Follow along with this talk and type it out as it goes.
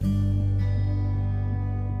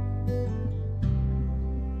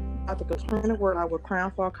Dr. Katrina Ward with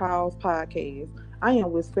Crown for a Cause podcast. I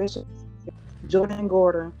am with special Jordan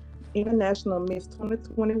Gordon, International Miss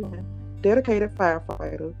 2021, dedicated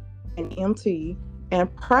firefighter and MT,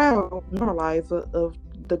 and proud normalizer of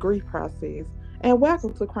the grief process. And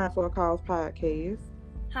welcome to Crown for a Cause podcast.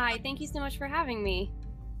 Hi, thank you so much for having me.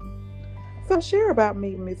 So share about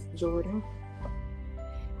me, Miss Jordan.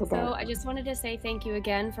 So I just wanted to say thank you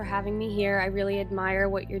again for having me here. I really admire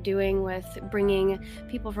what you're doing with bringing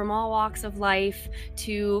people from all walks of life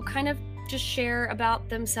to kind of just share about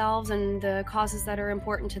themselves and the causes that are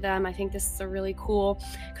important to them. I think this is a really cool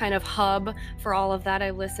kind of hub for all of that. I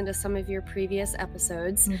listened to some of your previous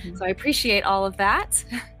episodes, so I appreciate all of that.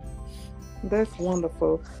 That's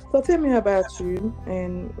wonderful. So tell me about you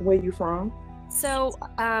and where you from. So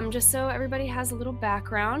just so everybody has a little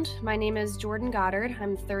background, my name is Jordan Goddard.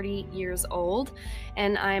 I'm 30 years old,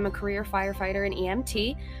 and I'm a career firefighter and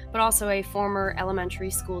EMT, but also a former elementary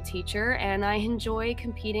school teacher, and I enjoy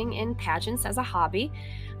competing in pageants as a hobby.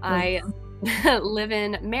 I live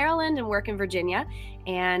in Maryland and work in Virginia,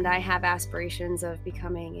 and I have aspirations of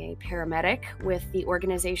becoming a paramedic with the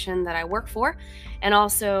organization that I work for, and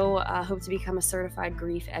also hope to become a certified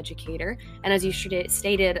grief educator. And as you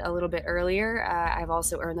stated a little bit earlier, I've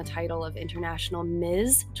also earned the title of International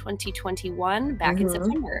Ms. 2021 back in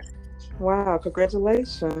September. Wow,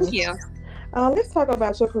 congratulations. Thank you. Let's talk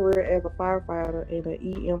about your career as a firefighter and an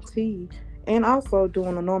EMT, and also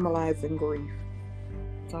doing the normalizing grief.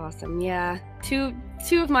 Awesome. Yeah. Two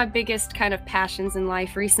of my biggest kind of passions in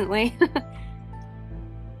life recently.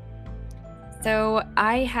 So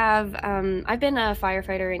I've been a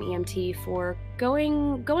firefighter and EMT for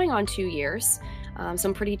going on 2 years. So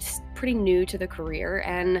I'm pretty new to the career,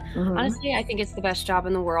 and honestly, I think it's the best job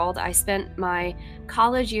in the world. I spent my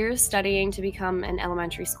college years studying to become an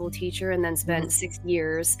elementary school teacher, and then spent 6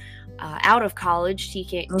 years out of college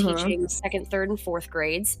teaching second, third, and fourth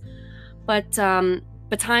grades. But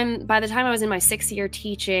by the time I was in my 6th year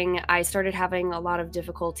teaching, I started having a lot of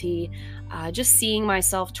difficulty just seeing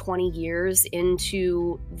myself 20 years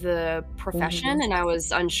into the profession, and I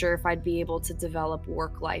was unsure if I'd be able to develop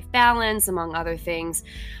work-life balance, among other things.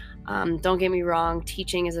 Don't get me wrong,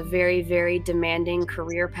 teaching is a very, very demanding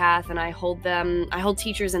career path, and I hold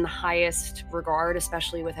teachers in the highest regard,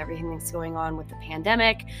 especially with everything that's going on with the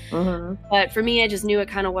pandemic. But for me, I just knew it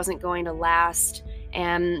kind of wasn't going to last.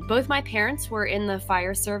 And both my parents were in the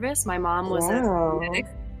fire service. My mom was a paramedic,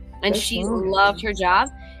 and she loved her job.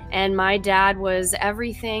 And my dad was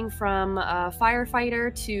everything from a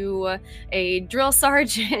firefighter to a drill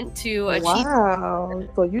sergeant to a chief. Wow.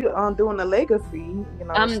 So you are doing the legacy,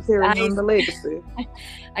 carrying on the legacy.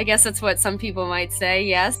 I guess that's what some people might say,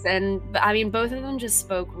 yes. And I mean, both of them just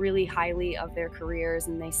spoke really highly of their careers,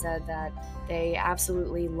 and they said that they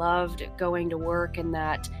absolutely loved going to work and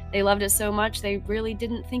that they loved it so much they really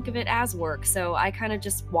didn't think of it as work. So I kind of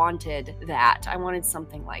just wanted that. I wanted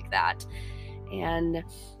something like that. And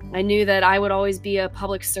I knew that I would always be a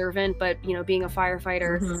public servant, but, being a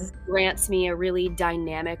firefighter grants me a really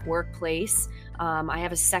dynamic workplace. I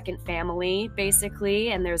have a second family,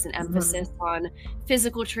 basically, and there's an emphasis on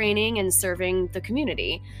physical training and serving the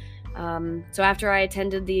community. So after I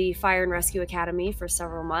attended the Fire and Rescue Academy for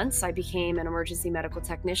several months, I became an emergency medical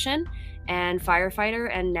technician and firefighter,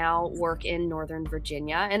 and now work in Northern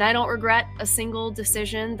Virginia. And I don't regret a single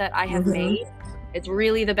decision that I have made. It's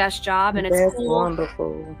really the best job, and it's cool.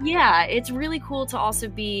 Wonderful. Yeah, it's really cool to also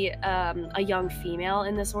be a young female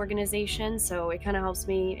in this organization. So it kind of helps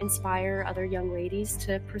me inspire other young ladies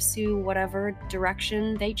to pursue whatever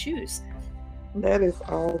direction they choose. That is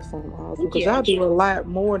awesome. Because y'all do a lot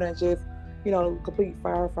more than just, complete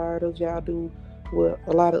firefighters. Y'all do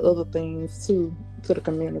a lot of other things too to the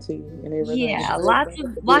community and everything. Yeah, lots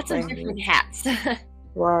of different hats.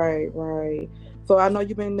 Right. So I know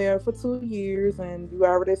you've been there for 2 years, and you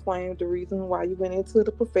already explained the reason why you went into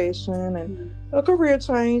the profession and a career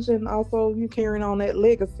change, and also you carrying on that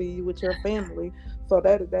legacy with your family. So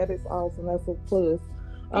that is awesome. That's a plus.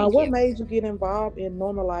 What made you get involved in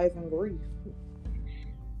normalizing grief?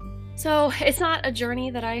 So it's not a journey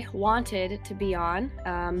that I wanted to be on,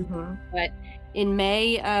 but in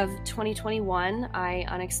May of 2021, I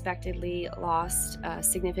unexpectedly lost a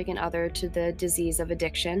significant other to the disease of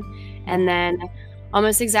addiction. And then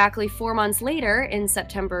almost exactly 4 months later, in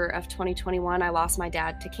September of 2021, I lost my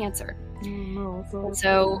dad to cancer.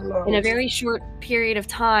 So in a very short period of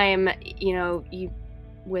time,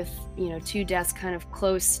 with 2 deaths kind of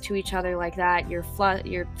close to each other like that, you're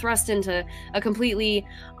thrust into a completely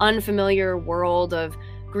unfamiliar world of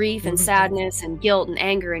grief and sadness and guilt and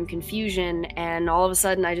anger and confusion, and all of a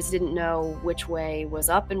sudden I just didn't know which way was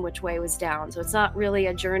up and which way was down. So it's not really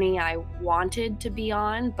a journey I wanted to be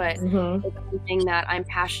on, but it's something that I'm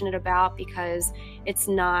passionate about because it's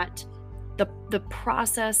not the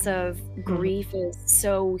process of grief is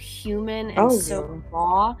so human and so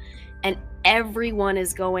raw, and everyone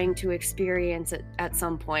is going to experience it at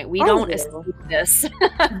some point. We don't escape this.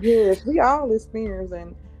 Yes, we all experience,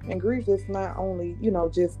 and grief is not only,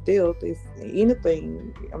 just death, it's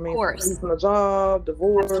anything. I mean, losing a job,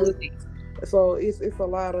 divorce. Absolutely. So it's a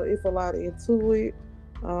lot into it.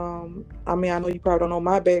 I mean, I know you probably don't know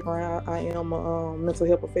my background. I am a mental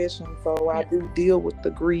health professional, so I do deal with the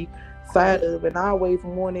grief side of it. And I always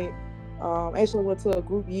wanted, actually went to a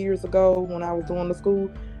group years ago when I was doing the school,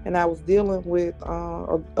 and I was dealing with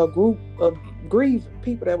a group of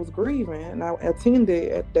people that was grieving, and I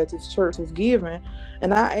attended that this church was giving,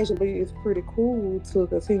 and I actually, it's pretty cool to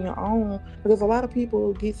continue on, because a lot of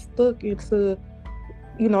people get stuck into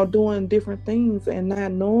doing different things and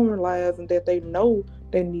not normalizing that they know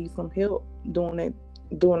they need some help during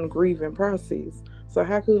the grieving process. So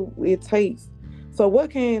how could it take? So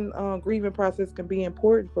what can grieving process can be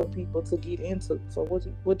important for people to get into? So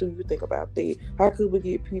what do you think about that? How could we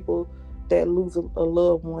get people that lose a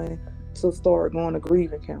loved one to start going to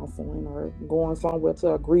grieving counseling or going somewhere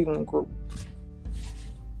to a grieving group?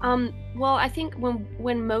 Well, I think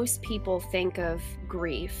when most people think of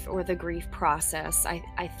grief or the grief process,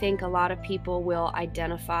 I think a lot of people will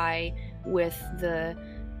identify with the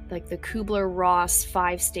Kubler-Ross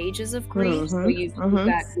 5 stages of grief. So you've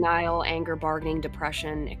got denial, anger, bargaining,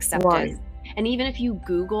 depression, acceptance. Right. And even if you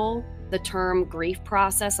Google the term grief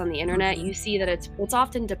process on the internet, you see that it's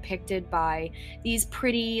often depicted by these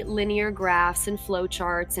pretty linear graphs and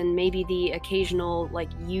flowcharts, and maybe the occasional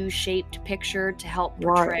U-shaped picture to help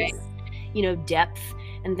portray, depth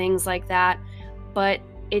and things like that. But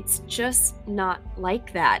it's just not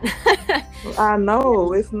like that. I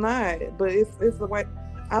know it's not, but it's the way.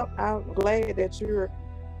 I'm glad that you're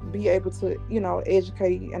be able to,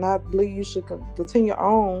 educate, and I believe you should continue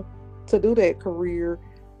on to do that career,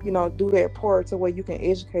 do that part to where you can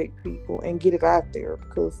educate people and get it out there,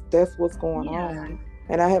 because that's what's going on.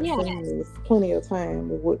 And I have seen this plenty of time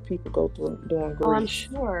with what people go through doing grief. Oh, I'm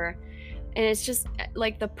sure. And it's just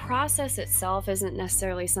the process itself isn't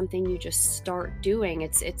necessarily something you just start doing.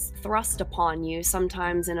 It's thrust upon you,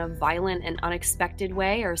 sometimes in a violent and unexpected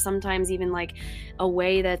way, or sometimes even a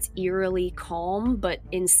way that's eerily calm but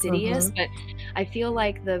insidious. But I feel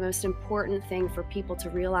like the most important thing for people to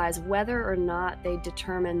realize, whether or not they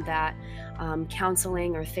determine that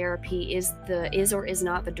counseling or therapy is or is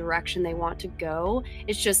not the direction they want to go,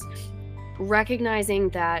 it's just recognizing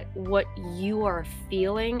that what you are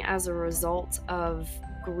feeling as a result of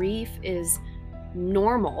grief is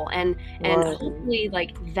normal, and hopefully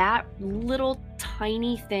that little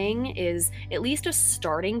tiny thing is at least a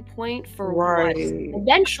starting point for what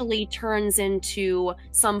eventually turns into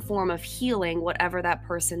some form of healing, whatever that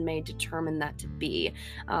person may determine that to be.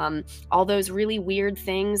 All those really weird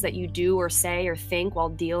things that you do or say or think while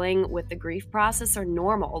dealing with the grief process are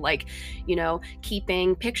normal,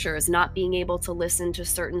 keeping pictures, not being able to listen to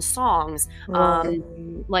certain songs,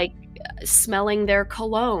 smelling their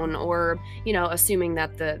cologne, or assuming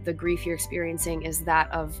that the grief you're experiencing is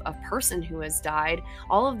that of a person who has died.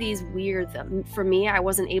 All of these weird, for me, I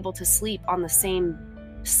wasn't able to sleep on the same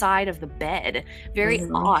side of the bed. Very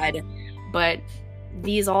odd, but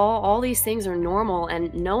all these things are normal,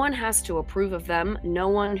 and no one has to approve of them. No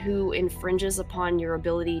one who infringes upon your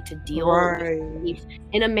ability to deal with grief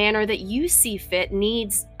in a manner that you see fit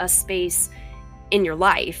needs a space in your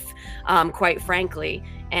life, quite frankly.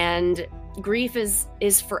 And grief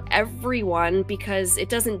is for everyone, because it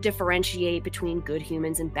doesn't differentiate between good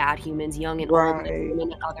humans and bad humans, young and old,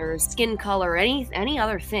 women and others, skin color, any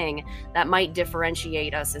other thing that might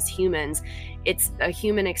differentiate us as humans. It's a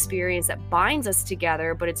human experience that binds us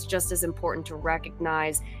together, but it's just as important to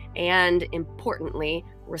recognize and, importantly,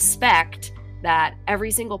 respect that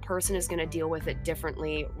every single person is going to deal with it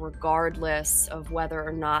differently, regardless of whether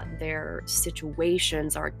or not their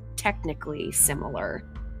situations are technically similar.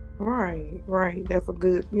 Right. That's a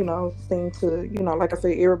good, thing to, like I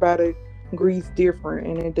said, everybody grieves different,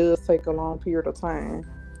 and it does take a long period of time.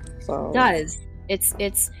 So it does. It's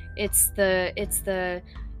the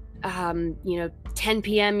 10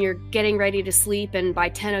 p.m. you're getting ready to sleep, and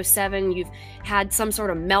by 10:07 you've had some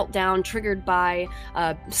sort of meltdown triggered by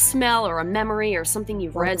a smell or a memory or something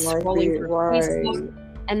you've read scrolling through Facebook.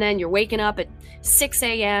 and then you're waking up at 6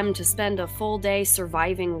 a.m. to spend a full day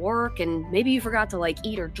surviving work, and maybe you forgot to like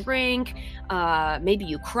eat or drink, maybe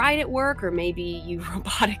you cried at work, or maybe you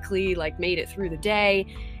robotically like made it through the day,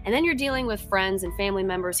 and then you're dealing with friends and family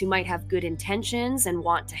members who might have good intentions and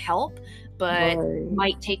want to help, but Right.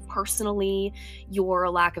 might take personally your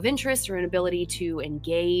lack of interest or inability to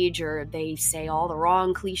engage, or they say all the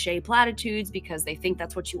wrong cliche platitudes because they think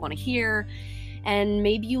that's what you want to hear. And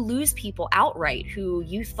maybe you lose people outright who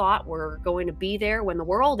you thought were going to be there when the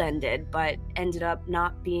world ended, but ended up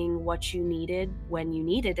not being what you needed when you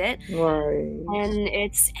needed it. Right. And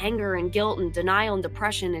it's anger and guilt and denial and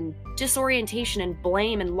depression and disorientation and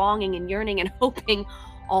blame and longing and yearning and hoping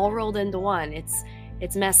all rolled into one.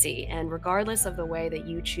 It's messy, and regardless of the way that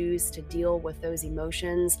you choose to deal with those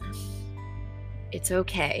emotions, it's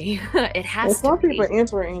okay. It And has to some people be.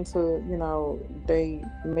 enter into, they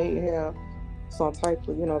may have some type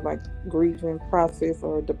of, like grieving process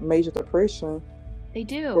or major depression They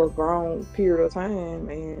for a do. long period of time,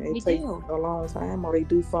 and it They takes do. a long time, or they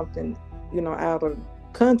do something, out of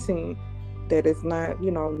content that is not,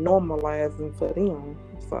 normalizing for them.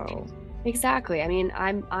 So, Exactly. I mean,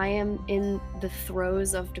 I am in the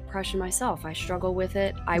throes of depression myself. I struggle with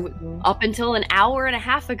it. mhm. Up until an hour and a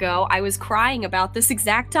half ago, I was crying about this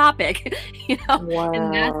exact topic, and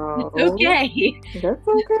that's Wow. okay. That's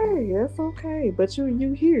okay. That's okay. But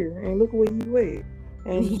you here, and look where you at.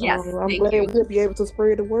 And Yes, I'm thank glad you. we'll be able to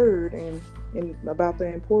spread the word and about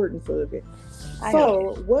the importance of it. I hope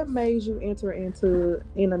so. So, what made you enter into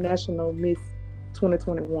International Miss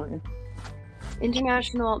 2021?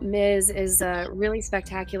 International Ms. is a really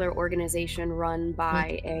spectacular organization run Mm,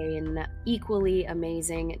 by an equally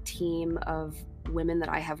amazing team of women that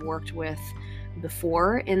I have worked with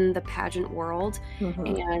before in the pageant world.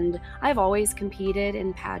 mhm. And I've always competed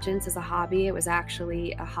in pageants as a hobby. It was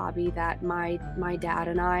actually a hobby that my dad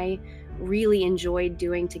and I really enjoyed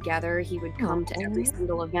doing together. He would come to every Aw.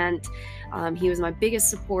 single event. He was my biggest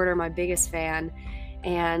supporter, my biggest fan.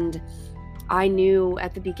 And I knew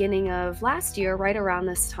at the beginning of last year, right around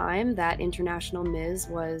this time, that International Ms.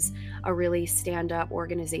 was a really stand up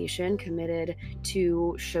organization committed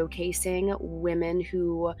to showcasing women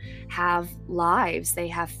who have lives, they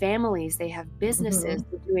have families, they have businesses, Mhm.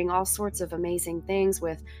 they're doing all sorts of amazing things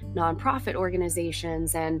with nonprofit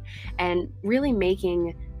organizations, and really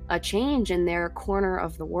making a change in their corner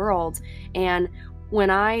of the world. And when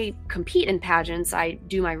I compete in pageants, I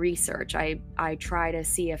do my research. I try to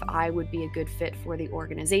see if I would be a good fit for the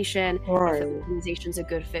organization, if the Right. organization's a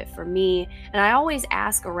good fit for me. And I always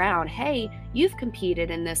ask around, hey, you've competed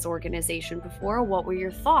in this organization before. What were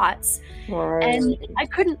your thoughts? And Right. I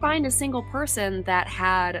couldn't find a single person that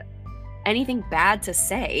had anything bad to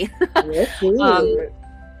say. That's um, good.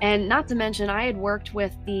 and not to mention, I had worked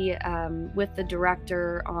with the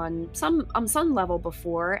director on some level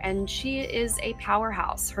before, and she is a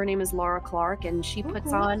powerhouse. Her name is Laura Clark, and she puts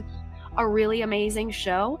Okay. on a really amazing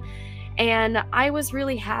show. And I was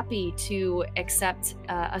really happy to accept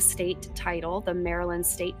a state title, the Maryland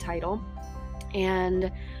state title.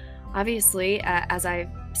 And obviously, as I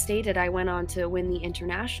stated, I went on to win the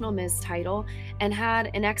International Ms. title and had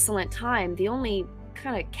an excellent time. The only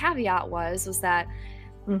kind of caveat was that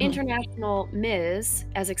Mhm. International Ms.,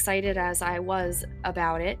 as excited as I was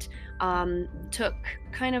about it, took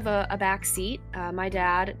kind of a back seat. My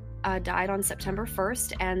dad died on September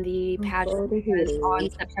 1st, and the I'm pageant sorry to hear was on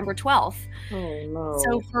that. September 12th. Oh So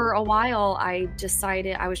no. for a while, I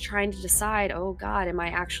was trying to decide, oh God, am I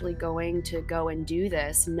actually going to go and do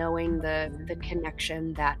this, knowing the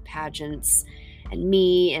connection that pageants and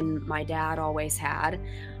me and my dad always had.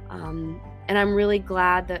 And I'm really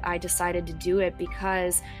glad that I decided to do it,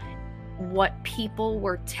 because what people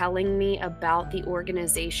were telling me about the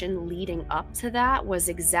organization leading up to that was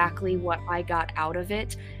exactly what I got out of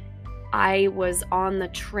it. I was on the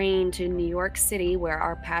train to New York City, where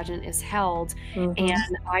our pageant is held, and Mhm.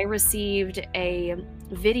 I received a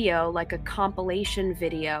video, like a compilation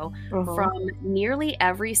video, Uh-huh. from nearly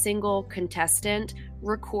every single contestant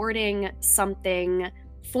recording something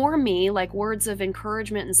for me, like words of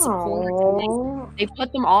encouragement and support, and Oh. they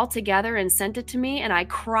put them all together and sent it to me, and I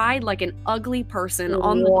cried like an ugly person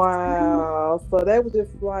on the train. Wow. So that was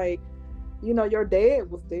just like, your dad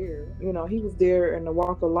was there. He was there in the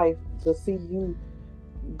walk of life to see you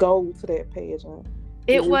go to that pageant.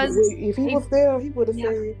 It was If he a was there, he would have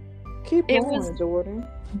yeah, said, "Keep it was going, Jordan."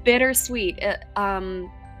 bittersweet.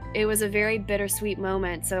 It was a very bittersweet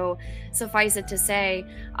moment. So suffice it to say,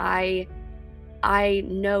 I I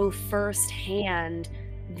know firsthand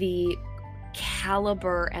the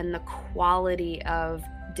caliber and the quality of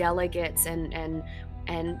delegates and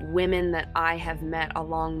and women that I have met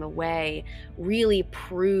along the way really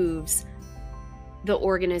proves the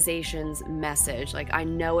organization's message. Like, I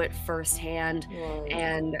know it firsthand. Right.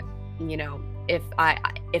 And, you know,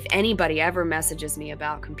 if anybody ever messages me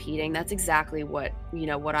about competing, that's exactly what, you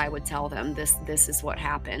know, what I would tell them. This is what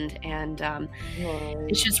happened. And Right.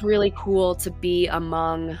 it's just really cool to be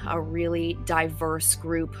among a really diverse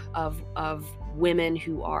group of women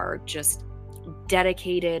who are just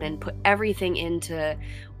dedicated and put everything into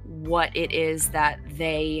what it is that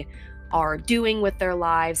they are doing with their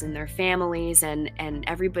lives and their families, and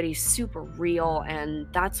everybody's super real. And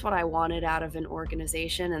that's what I wanted out of an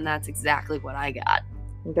organization, and that's exactly what I got.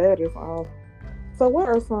 That is awesome. So, what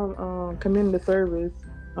are some community service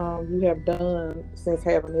you have done since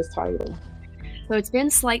having this title? So it's been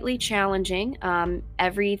slightly challenging.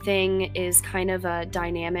 Everything is kind of a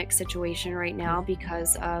dynamic situation right now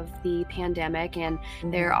because of the pandemic, and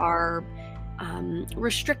there are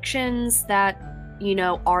restrictions that, you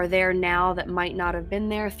know, are there now that might not have been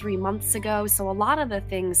there 3 months ago. So a lot of the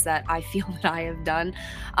things that I feel that I have done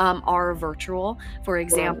are virtual. For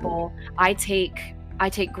example, I take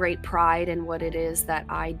great pride in what it is that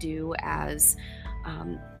I do as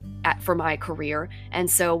for my career. And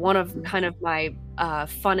so one of kind of my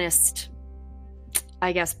funnest,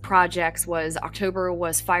 I guess, projects was October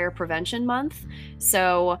was Fire Prevention Month.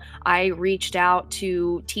 So I reached out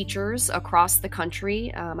to teachers across the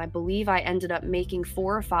country. I believe I ended up making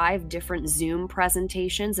 4 or 5 different Zoom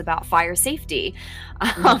presentations about fire safety.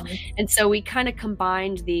 And so we kind of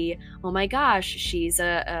combined the, oh my gosh, she is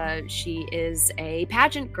a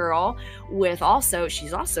pageant girl with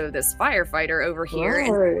she's also this firefighter over here.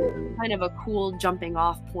 And kind of a cool jumping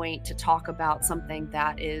off point to talk about something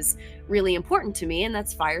that is really important to me, and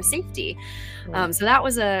that's fire safety. So that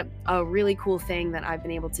was a really cool thing that I've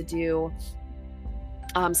been able to do,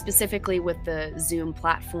 specifically with the Zoom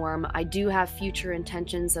platform. I do have future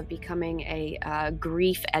intentions of becoming a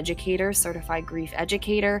grief educator, certified grief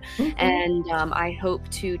educator, and I hope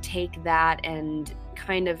to take that and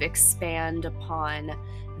kind of expand upon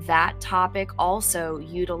that topic, also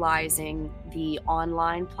utilizing the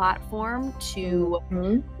online platform to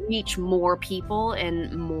reach more people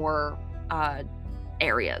in more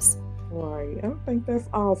areas. Right. I think that's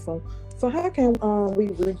awesome. So how can we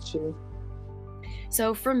reach you?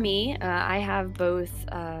 So for me, I have both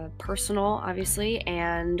personal, obviously,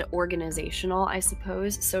 and organizational, I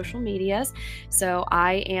suppose, social medias. So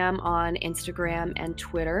I am on Instagram and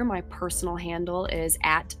Twitter. My personal handle is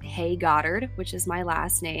 @HeyGoddard, which is my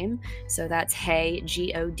last name. So that's Hey,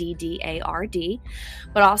 Goddard.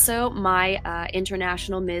 But also my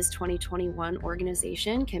International Ms. 2021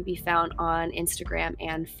 organization can be found on Instagram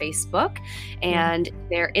and Facebook. And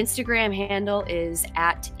their Instagram handle is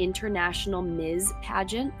 @International Ms.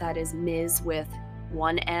 Pageant. That is Ms. with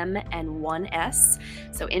 1 M and 1 S.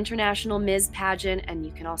 So International Ms. Pageant, and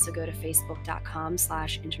you can also go to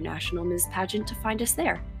facebook.com/International Ms. Pageant to find us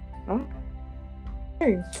there.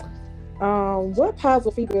 Okay. What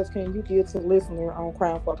positive feedback can you give to the listener on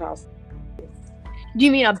Crown for Cause? Do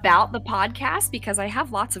you mean about the podcast? Because I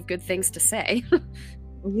have lots of good things to say.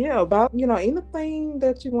 Yeah, about, anything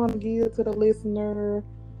that you want to give to the listener,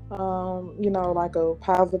 like a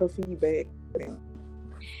positive feedback.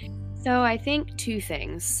 So I think 2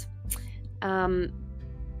 things. The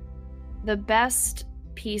best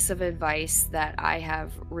piece of advice that I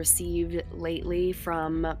have received lately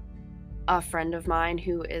from a friend of mine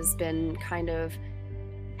who has been kind of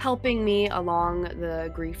helping me along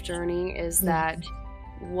the grief journey is that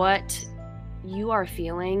what you are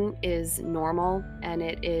feeling is normal, and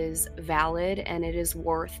it is valid, and it is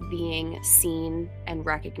worth being seen and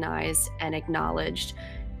recognized and acknowledged.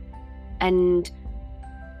 And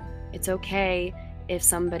it's okay if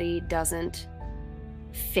somebody doesn't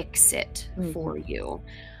fix it for you.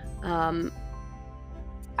 I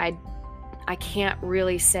can't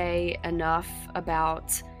really say enough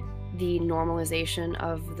about the normalization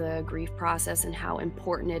of the grief process and how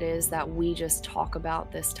important it is that we just talk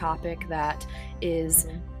about this topic that is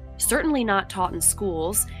certainly not taught in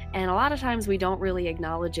schools, and a lot of times we don't really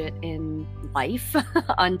acknowledge it in life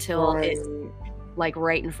until it's like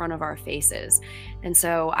right in front of our faces. And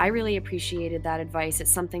so I really appreciated that advice.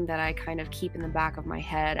 It's something that I kind of keep in the back of my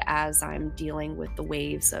head as I'm dealing with the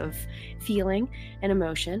waves of feeling and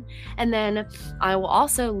emotion. And then I will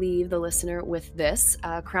also leave the listener with this.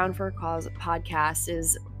 Crown for a Cause podcast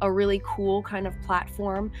is a really cool kind of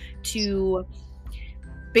platform to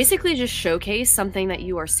basically just showcase something that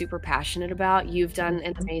you are super passionate about. You've done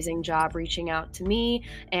an amazing job reaching out to me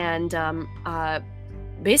and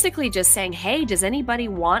basically just saying, hey, does anybody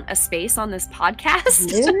want a space on this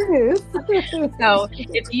podcast? Yes. So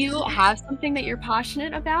if you have something that you're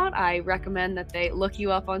passionate about, I recommend that they look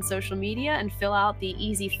you up on social media and fill out the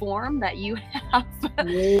easy form that you have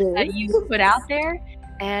that you put out there,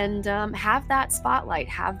 and have that spotlight,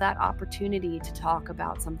 have that opportunity to talk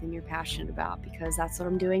about something you're passionate about, because that's what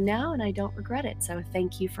I'm doing now and I don't regret it. So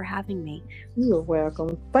thank you for having me. You're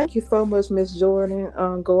welcome. Thank you so much, Miss Jordan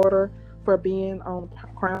Gorder, for being on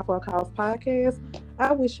Crown for a Cause podcast.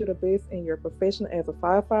 I wish you the best in your profession as a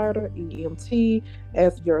firefighter, EMT,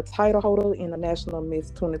 as your title holder in the National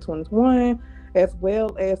Miss 2021, as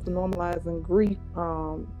well as the normalizing grief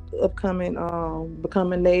upcoming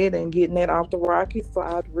becoming that and getting that off the Rockies. So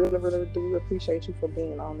I really, really do appreciate you for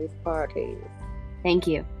being on this podcast. Thank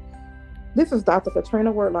you. This is Dr.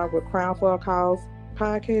 Katrina Wortlock with Crown for a Cause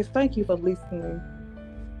podcast. Thank you for listening.